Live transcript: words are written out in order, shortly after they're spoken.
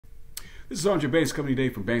This is Andre Banks coming today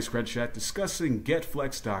from Banks Credit Chat discussing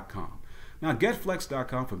GetFlex.com. Now,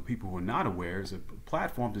 GetFlex.com, for people who are not aware, is a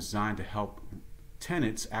platform designed to help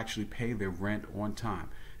tenants actually pay their rent on time.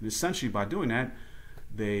 And essentially, by doing that,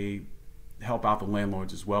 they help out the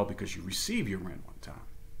landlords as well because you receive your rent on time.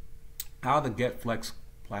 How the GetFlex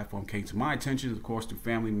platform came to my attention, of course, through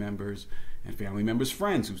family members and family members'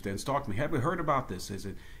 friends who then talked to me. Have you heard about this? Is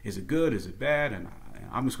it good? Is it bad? And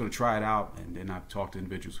I'm just going to try it out. And then I've talked to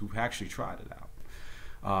individuals who've actually tried it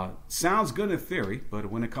out. Sounds good in theory, but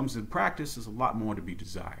when it comes to practice, there's a lot more to be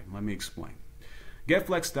desired. Let me explain.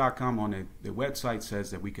 GetFlex.com on their website says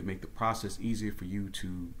that we can make the process easier for you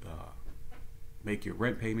to make your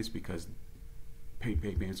rent payments because pay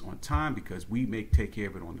payments on time because we take care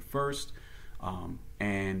of it on the first,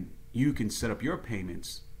 and you can set up your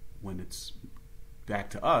payments when it's back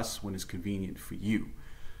to us when it's convenient for you.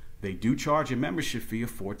 They do charge a membership fee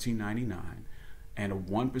of $14.99 and a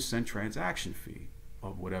 1% transaction fee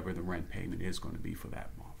of whatever the rent payment is going to be for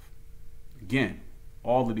that month. Again,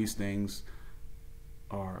 all of these things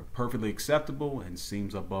are perfectly acceptable and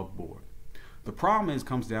seems above board. The problem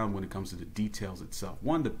comes down when it comes to the details itself.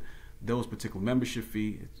 One, those particular membership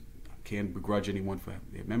fee, I can't begrudge anyone for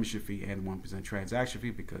their membership fee and 1% transaction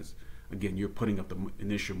fee because, again, you're putting up the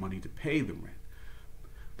initial money to pay the rent.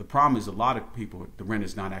 The problem is a lot of people, the rent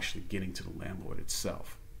is not actually getting to the landlord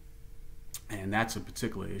itself. And that's a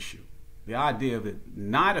particular issue. The idea of it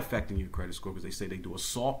not affecting your credit score, because they say they do a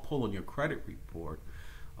soft pull on your credit report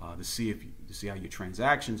to see how your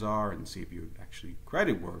transactions are and see if you're actually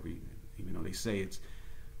credit worthy. Even though they say it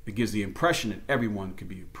gives the impression that everyone can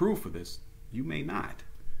be approved for this, you may not.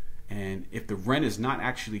 And if the rent is not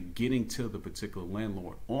actually getting to the particular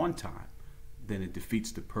landlord on time, then it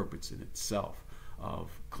defeats the purpose in itself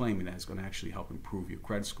of claiming that it's going to actually help improve your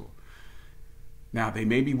credit score. Now, they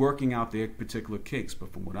may be working out their particular kinks,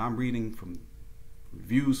 but from what I'm reading from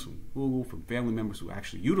reviews from Google, from family members who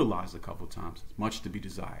actually utilized it a couple of times, it's much to be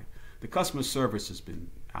desired. The customer service has been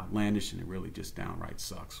outlandish and it really just downright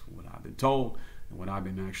sucks from what I've been told and what I've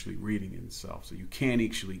been actually reading in itself. So you can't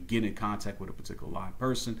actually get in contact with a particular live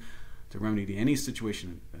person to remedy any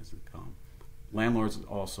situation as it comes. Landlords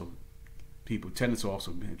also, tenants are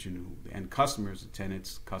also mentioned, and customers,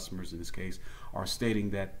 tenants, customers in this case, are stating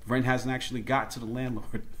that rent hasn't actually got to the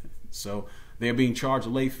landlord. So they're being charged a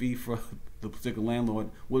late fee for the particular landlord.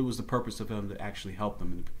 What was the purpose of them to actually help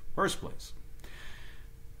them in the first place?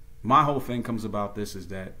 My whole thing comes about this is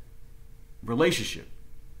that relationship.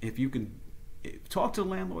 If you can talk to the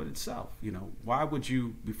landlord itself, why would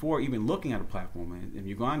you, before even looking at a platform, and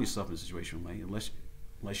you find yourself in a situation late,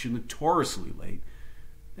 unless you're notoriously late,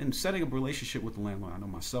 and setting up a relationship with the landlord. I know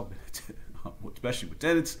myself, especially with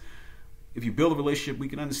tenants, if you build a relationship, we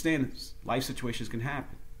can understand life situations can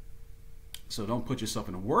happen. So don't put yourself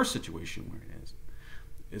in a worse situation where it is.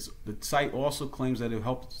 The site also claims that it'll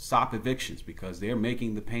help stop evictions because they're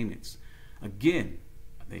making the payments. Again,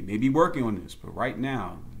 they may be working on this, but right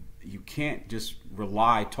now, you can't just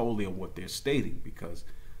rely totally on what they're stating because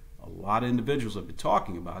a lot of individuals have been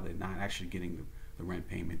talking about it, not actually getting the rent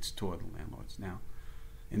payments toward the landlords. Now,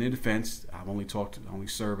 in their defense, I've only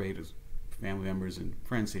surveyed family members and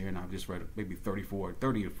friends here, and I've just read maybe 30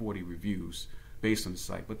 to 40 reviews based on the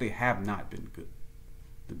site, but they have not been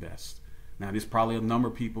the best. Now, there's probably a number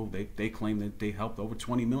of people, they claim that they helped over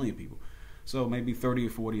 20 million people. So maybe 30 or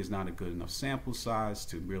 40 is not a good enough sample size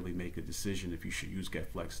to really make a decision if you should use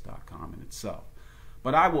GetFlex.com in itself.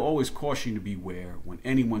 But I will always caution you to beware when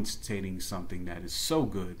anyone's stating something that is so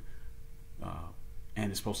good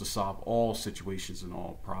and is supposed to solve all situations and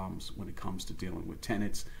all problems when it comes to dealing with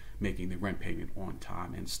tenants, making the rent payment on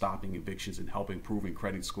time, and stopping evictions and helping improving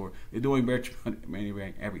credit score. They're doing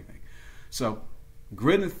everything. So,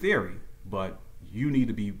 good in theory, but you need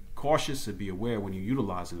to be cautious and be aware when you're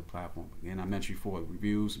utilizing the platform. Again, I mentioned before,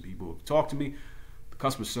 reviews and people who have talked to me. The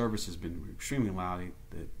customer service has been extremely loud.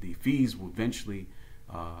 The fees will eventually,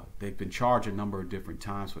 they've been charged a number of different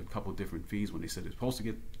times for a couple of different fees when they said they're supposed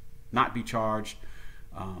to not be charged.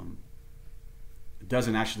 It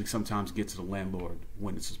doesn't actually sometimes get to the landlord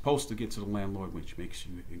when it's supposed to get to the landlord, which makes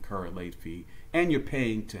you incur a late fee, and you're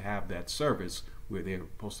paying to have that service where they're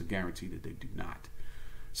supposed to guarantee that they do not.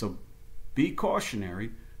 So be cautious,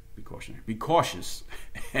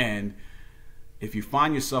 and if you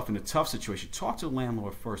find yourself in a tough situation, talk to the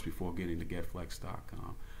landlord first before getting to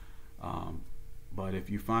GetFlex.com. But if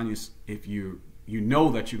you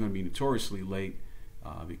know that you're going to be notoriously late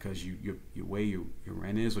because your way your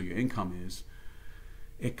rent is or your income is,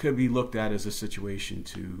 it could be looked at as a situation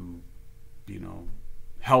to,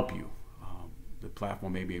 help you. The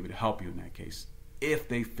platform may be able to help you in that case if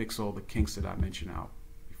they fix all the kinks that I mentioned out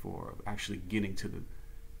for actually getting to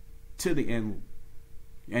the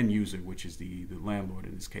end user, which is the landlord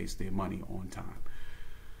in this case, their money on time.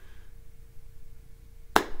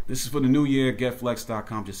 This is for the new year.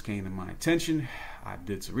 Getflex.com just came to my attention. I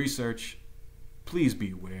did some research. Please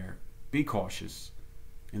be aware, be cautious.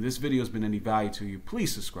 And this video has been any value to you,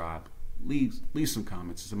 please subscribe, leave some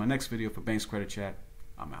comments. This is my next video for Banks Credit Chat.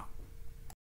 I'm out.